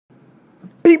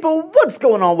People, what's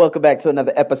going on? Welcome back to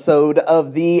another episode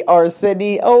of the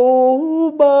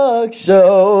Arsenio Buck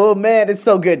Show. Man, it's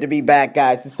so good to be back,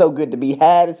 guys. It's so good to be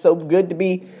had. It's so good to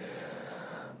be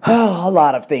a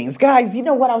lot of things. Guys, you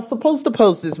know what? I was supposed to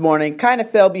post this morning. Kind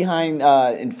of fell behind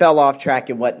and fell off track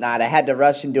and whatnot. I had to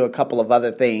rush and do a couple of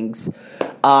other things.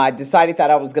 I decided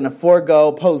that I was going to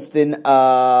forego posting,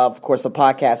 of course, a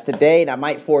podcast today. And I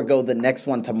might forego the next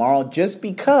one tomorrow just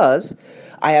because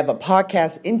I have a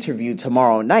podcast interview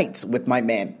tomorrow night with my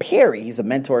man Perry. He's a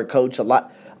mentor, coach,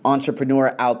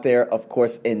 entrepreneur out there, of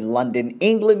course, in London,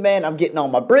 England, man. I'm getting all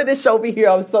my British over here.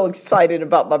 I'm so excited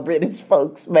about my British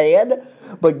folks, man.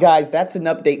 But guys, that's an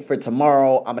update for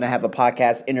tomorrow. I'm going to have a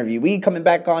podcast interviewee coming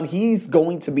back on. He's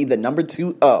going to be the number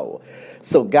 2-0.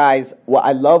 So guys, well,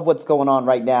 I love what's going on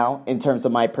right now in terms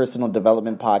of my personal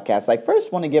development podcast. I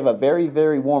first want to give a very,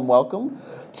 very warm welcome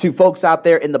to folks out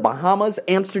there in the Bahamas,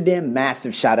 Amsterdam.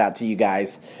 Massive shout out to you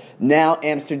guys. Now,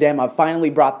 Amsterdam, I finally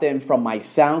brought them from my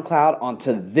SoundCloud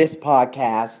onto this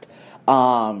podcast.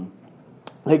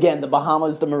 Again, the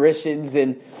Bahamas, the Mauritians,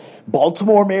 and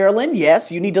Baltimore, Maryland.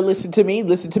 Yes, you need to listen to me.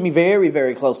 Listen to me very,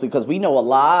 very closely because we know a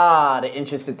lot of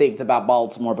interesting things about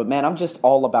Baltimore. But man, I'm just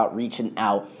all about reaching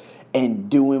out and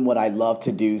doing what I love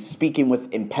to do, speaking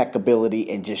with impeccability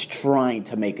and just trying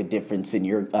to make a difference in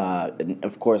your,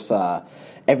 of course,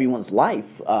 everyone's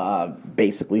life,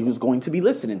 basically, who's going to be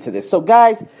listening to this. So,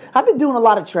 guys, I've been doing a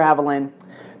lot of traveling.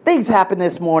 Things happened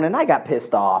this morning. I got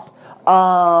pissed off.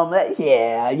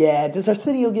 Yeah. Does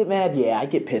Arsenio get mad? Yeah, I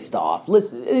get pissed off.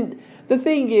 Listen, the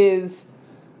thing is,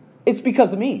 it's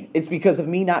because of me. It's because of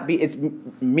me it's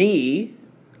me,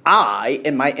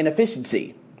 and my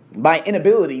inefficiency. My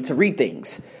inability to read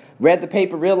things. Read the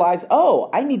paper, realized,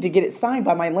 I need to get it signed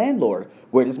by my landlord.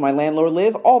 Where does my landlord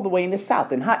live? All the way in the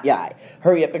south in Hot Yai.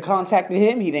 Hurry up and contacted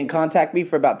him. He didn't contact me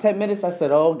for about 10 minutes. I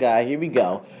said, oh, God, here we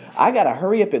go. I got to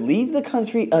hurry up and leave the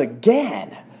country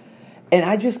again. And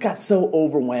I just got so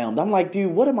overwhelmed. I'm like,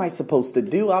 dude, what am I supposed to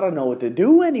do? I don't know what to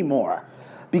do anymore.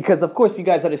 Because, of course, you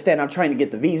guys understand I'm trying to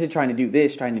get the visa, trying to do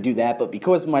this, trying to do that. But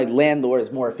because my landlord is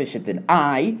more efficient than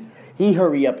he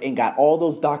hurried up and got all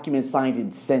those documents signed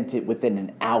and sent it within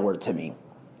an hour to me.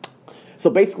 So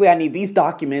basically, I need these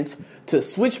documents to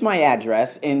switch my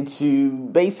address and to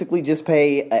basically just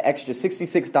pay an extra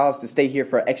 $66 to stay here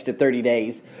for an extra 30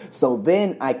 days. So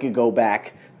then I could go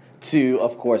back to,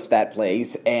 of course, that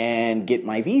place and get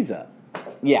my visa.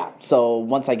 Yeah, so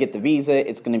once I get the visa,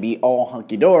 it's going to be all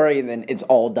hunky-dory and then it's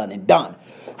all done and done.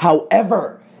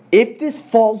 However, if this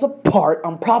falls apart,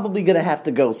 I'm probably going to have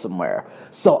to go somewhere.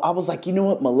 So I was like, you know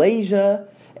what, Malaysia?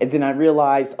 And then I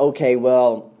realized, okay,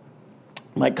 well,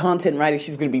 my content writer,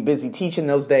 she's going to be busy teaching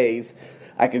those days.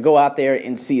 I could go out there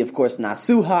and see, of course,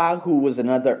 Nasuha, who was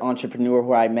another entrepreneur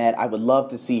who I met. I would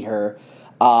love to see her.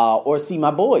 Or see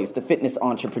my boys, the fitness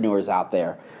entrepreneurs out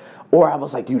there. Or I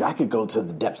was like, dude, I could go to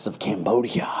the depths of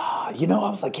Cambodia. You know,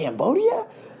 I was like, Cambodia?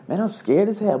 Man, I'm scared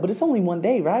as hell. But it's only one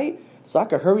day, right? So I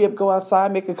could hurry up, go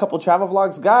outside, make a couple travel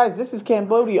vlogs. Guys, this is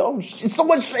Cambodia. Oh,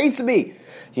 someone chasing me.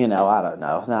 You know, I don't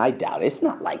know. No, I doubt it. It's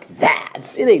not like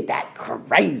that. It ain't that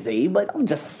crazy. But I'm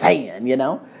just saying, you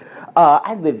know.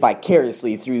 I live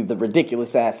vicariously through the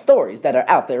ridiculous-ass stories that are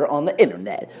out there on the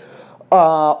internet.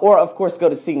 Or, of course, go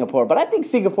to Singapore. But I think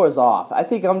Singapore's off. I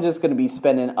think I'm just going to be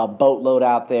spending a boatload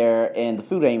out there, and the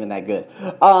food ain't even that good.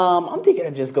 I'm thinking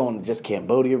of just going to just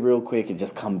Cambodia real quick and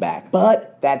just come back.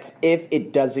 But that's if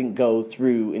it doesn't go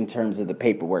through in terms of the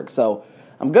paperwork. So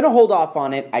I'm going to hold off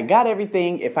on it. I got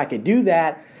everything. If I could do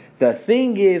that. The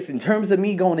thing is, in terms of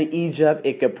me going to Egypt,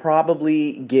 it could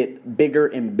probably get bigger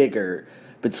and bigger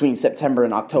between September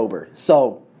and October.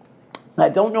 So I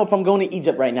don't know if I'm going to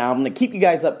Egypt right now. I'm going to keep you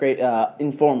guys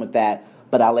informed with that,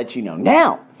 but I'll let you know.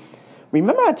 Now,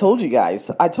 remember I told you guys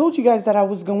that I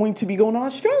was going to be going to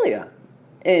Australia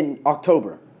in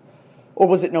October. Or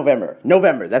was it November?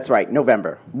 November, that's right,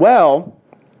 November. Well,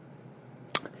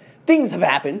 things have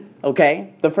happened,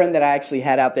 okay? The friend that I actually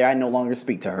had out there, I no longer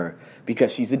speak to her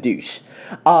because she's a douche.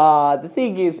 The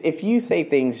thing is, if you say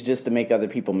things just to make other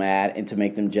people mad and to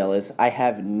make them jealous, I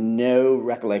have no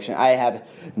recollection. I have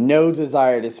no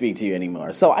desire to speak to you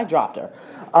anymore. So I dropped her.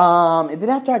 And then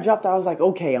after I dropped her, I was like,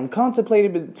 okay, I'm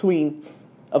contemplating between,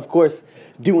 of course,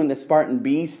 doing the Spartan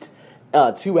Beast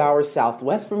 2 hours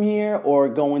southwest from here or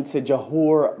going to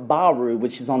Johor Bahru,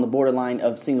 which is on the borderline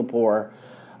of Singapore,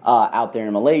 out there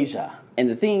in Malaysia. And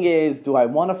the thing is, do I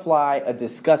want to fly a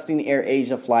disgusting Air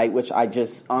Asia flight, which I'm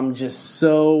just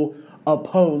so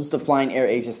opposed to flying Air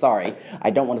Asia. Sorry, I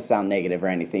don't want to sound negative or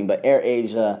anything, but Air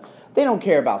Asia, they don't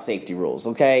care about safety rules,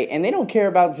 okay? And they don't care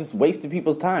about just wasting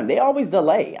people's time. They always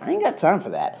delay. I ain't got time for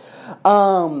that.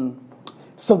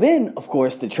 So then, of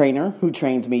course, the trainer who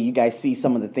trains me, you guys see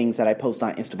some of the things that I post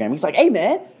on Instagram. He's like, hey,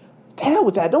 man, to hell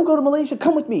with that. Don't go to Malaysia.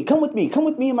 Come with me. Come with me. Come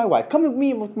with me and my wife. Come with me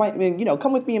and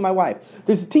come with me and my wife.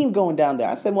 There's a team going down there.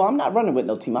 I said, well, I'm not running with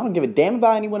no team. I don't give a damn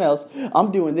about anyone else.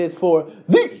 I'm doing this for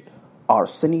the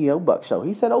Arsenio Buck Show.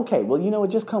 He said, okay, well, you know what?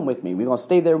 Just come with me. We're going to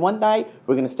stay there one night.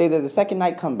 We're going to stay there the second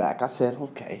night, come back. I said,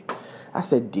 okay. I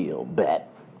said, deal,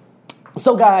 bet.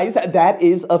 So, guys, that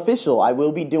is official. I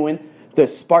will be doing the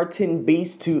Spartan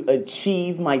Beast to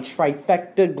achieve my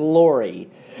trifecta glory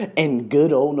in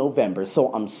good old November.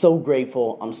 So I'm so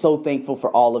grateful. I'm so thankful for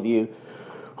all of you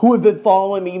who have been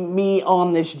following me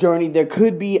on this journey. There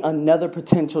could be another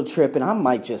potential trip, and I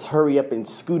might just hurry up and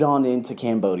scoot on into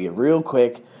Cambodia real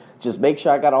quick. Just make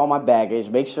sure I got all my baggage.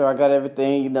 Make sure I got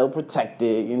everything,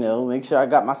 protected. Make sure I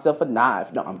got myself a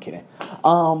knife. No, I'm kidding.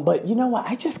 But you know what?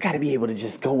 I just got to be able to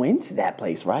just go into that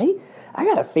place, right? I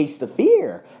got to face the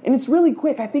fear. And it's really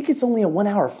quick. I think it's only a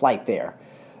 1-hour flight there,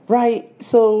 right?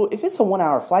 So if it's a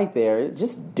 1-hour flight there,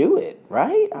 just do it,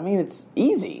 right? I mean, it's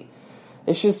easy.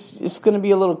 It's going to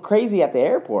be a little crazy at the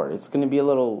airport. It's going to be a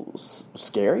little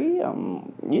scary.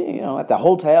 At the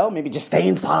hotel, maybe just stay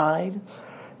inside.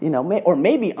 Or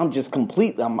maybe I'm just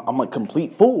I'm a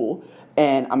complete fool,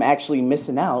 and I'm actually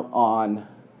missing out on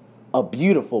a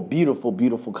beautiful, beautiful,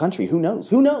 beautiful country. Who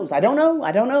knows? I don't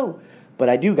know. But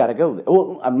I do got to go there.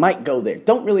 Well, I might go there.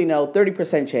 Don't really know.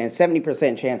 30% chance,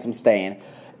 70% chance I'm staying.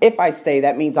 If I stay,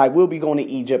 that means I will be going to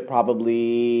Egypt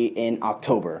probably in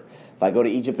October. If I go to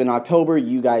Egypt in October,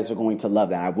 you guys are going to love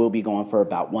that. I will be going for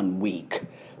about 1 week.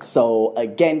 So,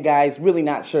 again, guys, really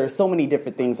not sure. So many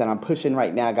different things that I'm pushing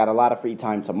right now. I got a lot of free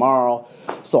time tomorrow.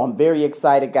 So I'm very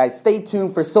excited, guys. Stay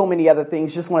tuned for so many other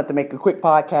things. Just wanted to make a quick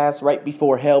podcast right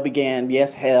before hell began.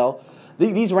 Yes, hell.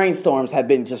 These rainstorms have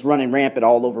been just running rampant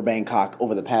all over Bangkok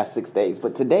over the past 6 days.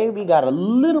 But today we got a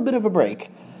little bit of a break.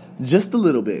 Just a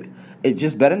little bit. It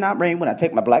just better not rain when I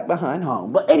take my black behind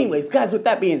home. But anyways, guys, with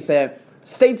that being said,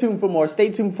 stay tuned for more.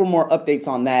 Stay tuned for more updates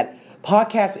on that.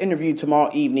 Podcast interview tomorrow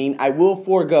evening. I will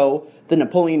forego the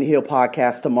Napoleon Hill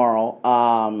podcast tomorrow.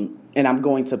 And I'm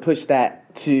going to push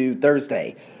that to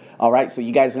Thursday. All right, so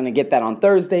you guys are going to get that on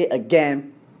Thursday.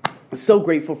 Again, I'm so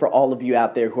grateful for all of you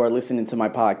out there who are listening to my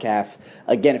podcast.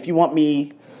 Again, if you want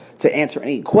me to answer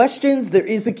any questions, there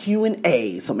is a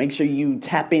Q&A. So make sure you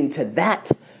tap into that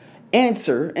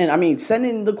answer. And send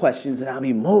in the questions, and I'll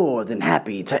be more than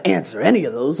happy to answer any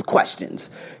of those questions.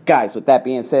 Guys, with that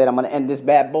being said, I'm going to end this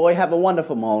bad boy. Have a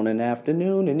wonderful morning,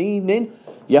 afternoon, and evening.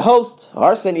 Your host,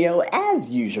 Arsenio, as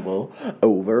usual,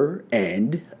 over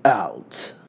and out.